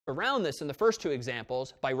around this in the first two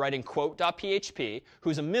examples by writing quote.php,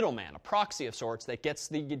 who's a middleman, a proxy of sorts that gets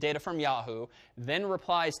the data from Yahoo, then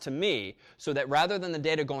replies to me, so that rather than the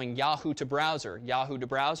data going Yahoo to browser,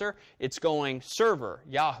 it's going server,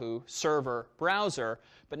 Yahoo, server, browser.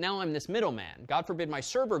 But now I'm this middleman. God forbid my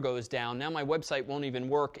server goes down. Now my website won't even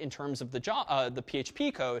work in terms of the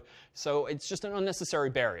PHP code. So it's just an unnecessary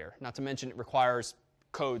barrier. Not to mention it requires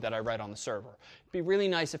code that I write on the server. It'd be really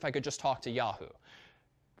nice if I could just talk to Yahoo.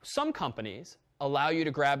 Some companies allow you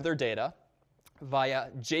to grab their data via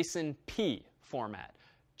JSON-P format,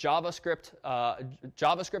 JavaScript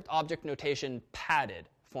object notation padded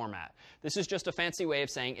format. This is just a fancy way of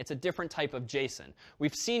saying it's a different type of JSON.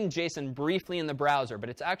 We've seen JSON briefly in the browser, but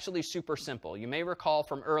it's actually super simple. You may recall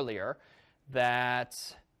from earlier that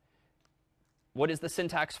what is the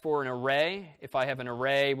syntax for an array? If I have an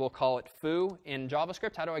array, we'll call it foo. In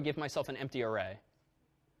JavaScript, how do I give myself an empty array?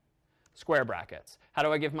 Square brackets. How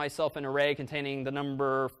do I give myself an array containing the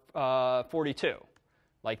number 42?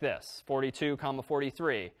 Like this, 42,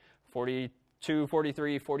 43, 42,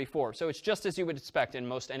 43, 44. So it's just as you would expect in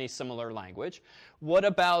most any similar language. What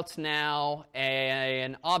about now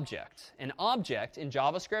an object? An object in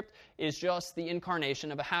JavaScript is just the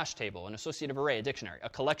incarnation of a hash table, an associative array, a dictionary, a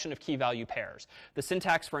collection of key value pairs. The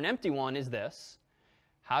syntax for an empty one is this.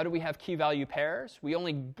 How do we have key value pairs? We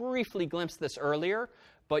only briefly glimpsed this earlier,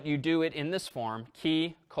 but you do it in this form,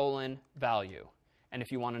 key, value. And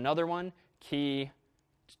if you want another one, key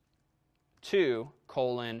to,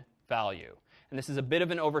 value. And this is a bit of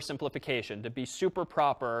an oversimplification. To be super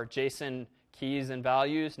proper, JSON keys and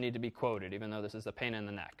values need to be quoted, even though this is a pain in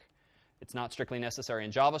the neck. It's not strictly necessary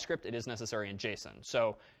in JavaScript. It is necessary in JSON.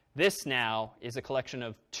 So this now is a collection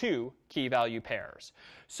of two key value pairs.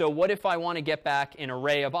 So what if I want to get back an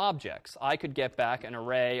array of objects? I could get back an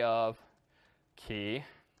array of key,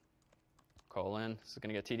 this is going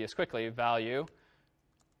to get tedious quickly, value,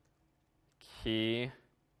 key,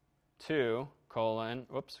 to,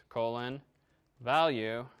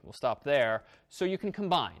 value. We'll stop there. So you can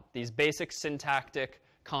combine these basic syntactic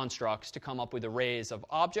constructs to come up with arrays of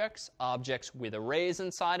objects, objects with arrays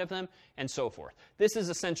inside of them, and so forth. This is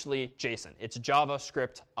essentially JSON. It's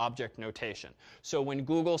JavaScript object notation. So when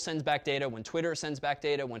Google sends back data, when Twitter sends back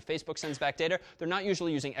data, when Facebook sends back data, they're not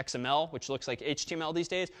usually using XML, which looks like HTML these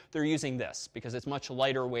days. They're using this because it's much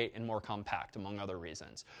lighter weight and more compact, among other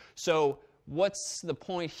reasons. So what's the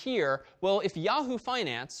point here? Well, if Yahoo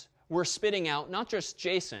Finance were spitting out not just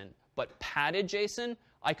JSON, but padded JSON,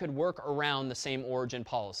 I could work around the same origin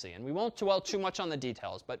policy. And we won't dwell too much on the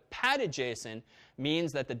details, but padded JSON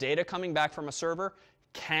means that the data coming back from a server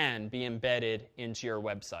can be embedded into your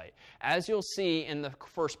website. As you'll see in the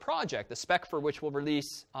first project, the spec for which we'll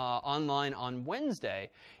release online on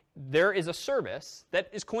Wednesday, there is a service that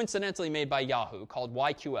is coincidentally made by Yahoo called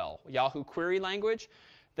YQL, Yahoo Query Language,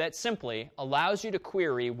 that simply allows you to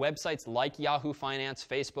query websites like Yahoo Finance,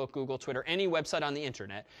 Facebook, Google, Twitter, any website on the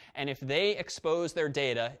internet. And if they expose their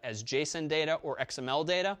data as JSON data or XML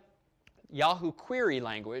data, Yahoo Query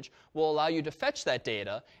Language will allow you to fetch that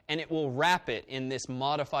data, and it will wrap it in this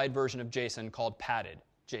modified version of JSON called padded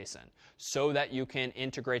JSON, so that you can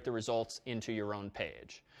integrate the results into your own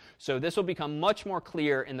page. So this will become much more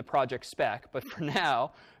clear in the project spec. But for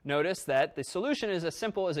now, notice that the solution is as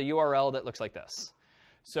simple as a URL that looks like this.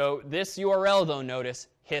 So this URL, though, notice,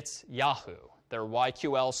 hits Yahoo, their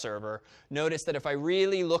YQL server. Notice that if I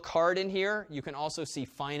really look hard in here, you can also see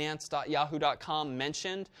finance.yahoo.com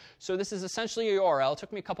mentioned. So this is essentially a URL. It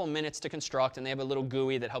took me a couple minutes to construct, and they have a little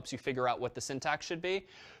GUI that helps you figure out what the syntax should be.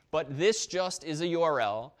 But this just is a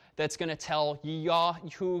URL that's going to tell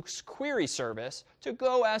Yahoo's query service to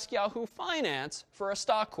go ask Yahoo Finance for a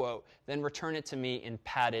stock quote, then return it to me in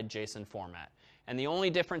padded JSON format. And the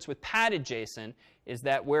only difference with padded JSON is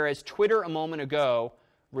that whereas Twitter a moment ago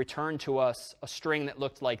returned to us a string that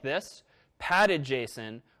looked like this, padded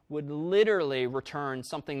JSON would literally return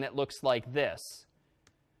something that looks like this,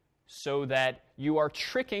 so that you are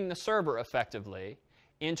tricking the server effectively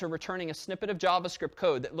into returning a snippet of JavaScript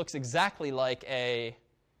code that looks exactly like a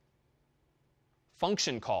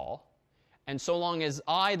function call. And so long as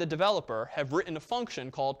I, the developer, have written a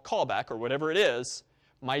function called callback or whatever it is,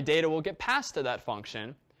 my data will get passed to that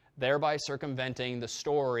function, thereby circumventing the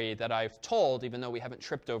story that I've told, even though we haven't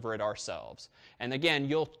tripped over it ourselves. And again,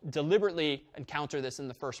 you'll deliberately encounter this in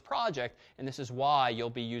the first project, and this is why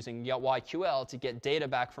you'll be using YQL to get data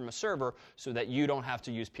back from a server so that you don't have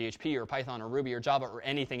to use PHP or Python or Ruby or Java or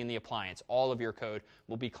anything in the appliance. All of your code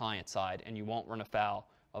will be client-side, and you won't run afoul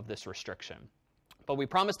of this restriction. But we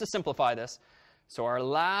promise to simplify this. So our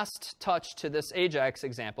last touch to this Ajax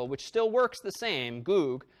example, which still works the same,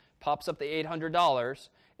 Goog, pops up the $800,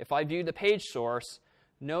 if I view the page source,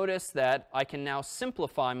 notice that I can now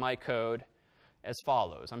simplify my code as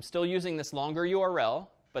follows. I'm still using this longer URL,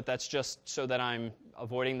 but that's just so that I'm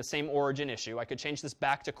avoiding the same origin issue. I could change this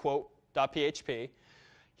back to quote.php.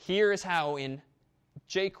 Here is how in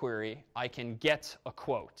jQuery I can get a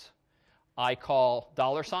quote. I call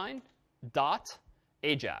 $.ajax.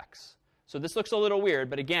 So this looks a little weird,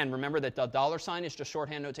 but again, remember that the $sign is just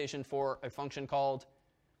shorthand notation for a function called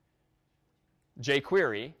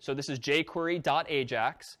jQuery. So this is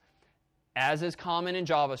jQuery.ajax. As is common in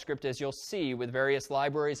JavaScript, as you'll see with various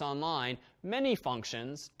libraries online, many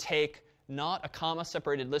functions take not a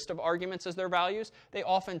comma-separated list of arguments as their values. They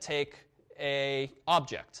often take an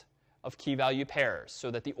object of key value pairs so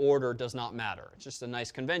that the order does not matter. It's just a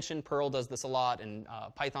nice convention. Perl does this a lot, and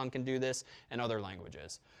Python can do this, and other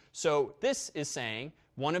languages. So this is saying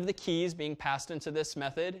one of the keys being passed into this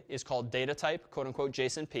method is called data type, quote unquote,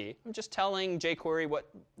 JSON-P. I'm just telling jQuery what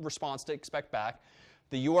response to expect back.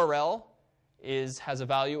 The URL has a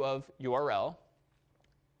value of URL,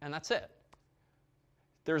 and that's it.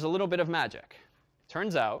 There's a little bit of magic.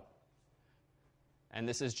 Turns out, and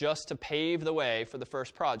this is just to pave the way for the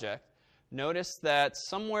first project, notice that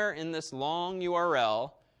somewhere in this long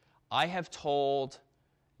URL, I have told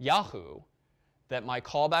Yahoo that my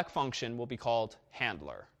callback function will be called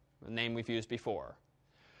handler, the name we've used before.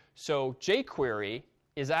 So jQuery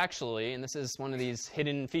is actually, and this is one of these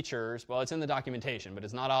hidden features, well, it's in the documentation, but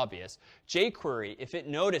it's not obvious. jQuery, if it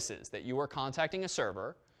notices that you are contacting a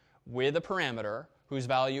server with a parameter whose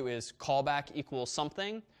value is callback equals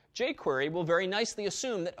something, jQuery will very nicely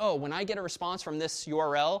assume that, oh, when I get a response from this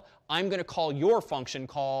URL, I'm going to call your function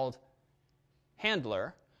called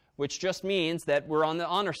handler, which just means that we're on the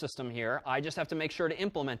honor system here. I just have to make sure to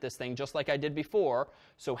implement this thing just like I did before.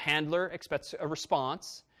 So handler expects a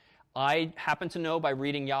response. I happen to know by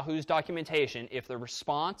reading Yahoo's documentation, if the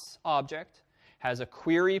response object has a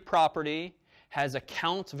query property, has a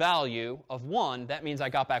count value of 1, that means I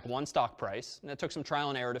got back 1 stock price. And it took some trial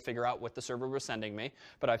and error to figure out what the server was sending me,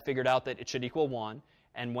 but I figured out that it should equal 1.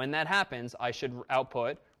 And when that happens, I should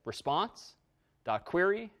output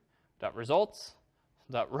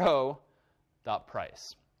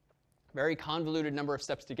response.query.results.row.price. Very convoluted number of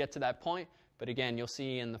steps to get to that point. But again, you'll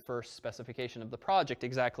see in the first specification of the project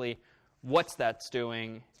exactly what that's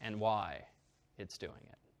doing and why it's doing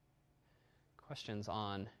it. Questions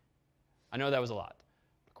on, I know that was a lot.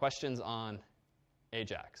 Questions on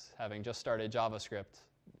Ajax, having just started JavaScript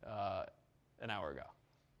an hour ago.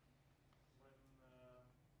 When the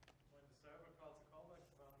server calls a callback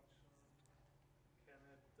function, can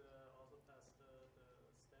it also pass the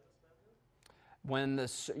status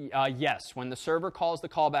value? Yes, when the server calls the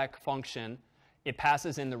callback function, it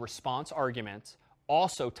passes in the response argument.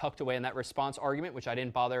 Also tucked away in that response argument, which I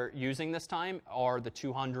didn't bother using this time, are the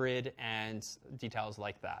 200 and details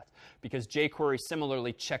like that. Because jQuery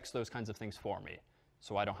similarly checks those kinds of things for me,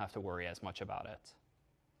 so I don't have to worry as much about it.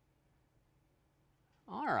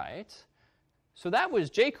 All right, so that was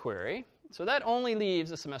jQuery. So that only leaves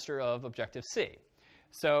a semester of Objective-C.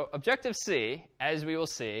 So Objective-C, as we will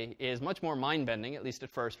see, is much more mind-bending, at least at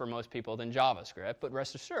first for most people, than JavaScript. But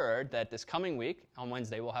rest assured that this coming week, on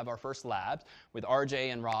Wednesday, we'll have our first labs with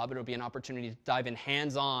RJ and Rob. It'll be an opportunity to dive in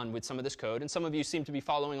hands-on with some of this code. And some of you seem to be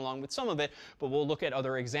following along with some of it, but we'll look at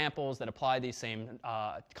other examples that apply these same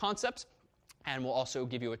concepts. And we'll also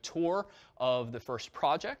give you a tour of the first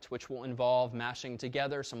project, which will involve mashing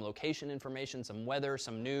together some location information, some weather,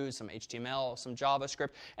 some news, some HTML, some JavaScript.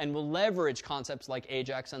 And we'll leverage concepts like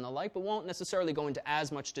Ajax and the like, but won't necessarily go into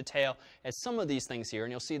as much detail as some of these things here.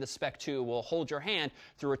 And you'll see the Spec 2 will hold your hand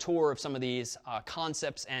through a tour of some of these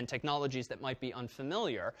concepts and technologies that might be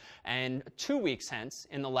unfamiliar. And 2 weeks hence,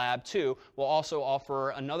 in the Lab 2, we'll also offer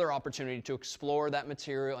another opportunity to explore that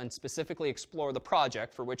material and specifically explore the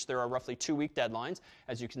project, for which there are roughly 2-week deadlines,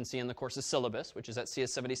 as you can see in the course's syllabus, which is at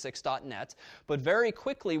cs76.net. But very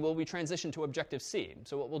quickly, we'll be transitioned to Objective-C.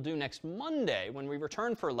 So what we'll do next Monday when we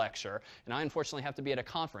return for lecture, and I unfortunately have to be at a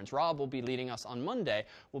conference, Rob will be leading us on Monday,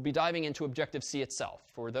 we'll be diving into Objective-C itself.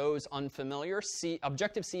 For those unfamiliar,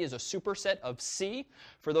 Objective-C is a superset of C.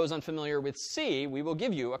 For those unfamiliar with C, we will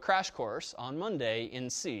give you a crash course on Monday in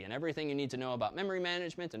C, and everything you need to know about memory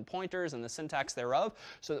management and pointers and the syntax thereof,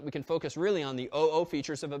 so that we can focus really on the OO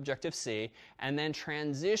features of Objective-C, and then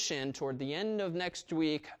transition toward the end of next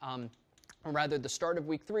week, or rather the start of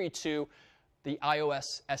week 3, to the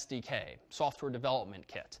iOS SDK, Software Development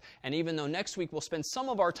Kit. And even though next week we'll spend some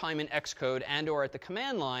of our time in Xcode and or at the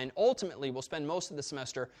command line, ultimately we'll spend most of the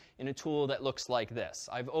semester in a tool that looks like this.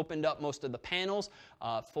 I've opened up most of the panels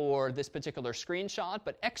for this particular screenshot,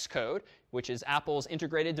 but Xcode which is Apple's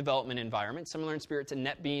integrated development environment, similar in spirit to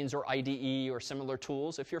NetBeans or IDE or similar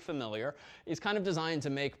tools, if you're familiar, is kind of designed to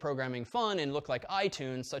make programming fun and look like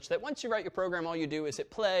iTunes, such that once you write your program, all you do is hit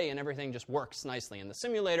play and everything just works nicely in the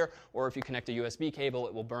simulator, or if you connect a USB cable,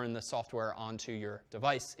 it will burn the software onto your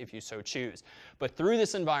device if you so choose. But through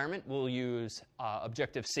this environment, we'll use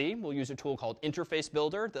Objective-C. We'll use a tool called Interface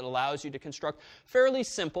Builder that allows you to construct fairly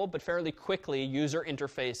simple but fairly quickly user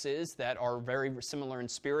interfaces that are very similar in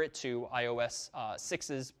spirit to iOS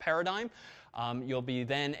 6's paradigm. You'll be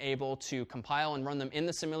then able to compile and run them in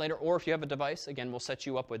the simulator, or if you have a device, again, we'll set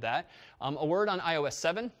you up with that. A word on iOS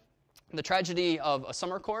 7. The tragedy of a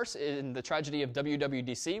summer course and the tragedy of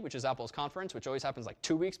WWDC, which is Apple's conference, which always happens like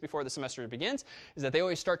 2 weeks before the semester begins, is that they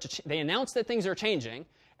always start to they announce that things are changing,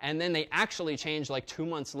 and then they actually change like 2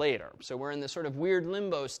 months later. So we're in this sort of weird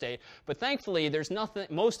limbo state. But thankfully, there's nothing.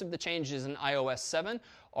 Most of the changes in iOS 7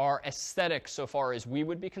 are aesthetic so far as we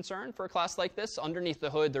would be concerned for a class like this. Underneath the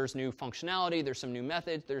hood, there's new functionality, there's some new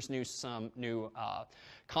methods, there's some new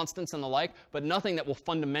constants and the like, but nothing that will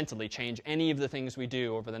fundamentally change any of the things we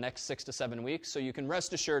do over the next 6 to 7 weeks. So you can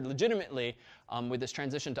rest assured legitimately with this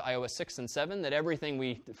transition to iOS 6 and 7 that everything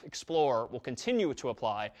we explore will continue to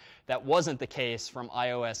apply. That wasn't the case from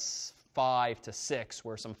iOS 5 to 6,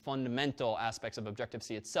 where some fundamental aspects of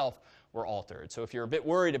Objective-C itself were altered. So if you're a bit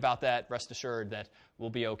worried about that, rest assured that we'll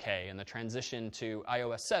be OK. And the transition to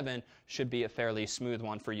iOS 7 should be a fairly smooth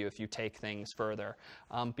one for you if you take things further.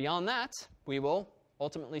 Beyond that, we will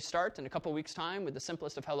ultimately start in a couple weeks' time with the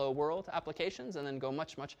simplest of Hello World applications and then go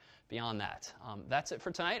much, much beyond that. That's it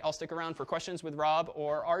for tonight. I'll stick around for questions with Rob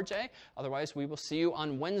or RJ. Otherwise, we will see you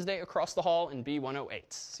on Wednesday across the hall in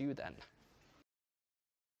B108. See you then.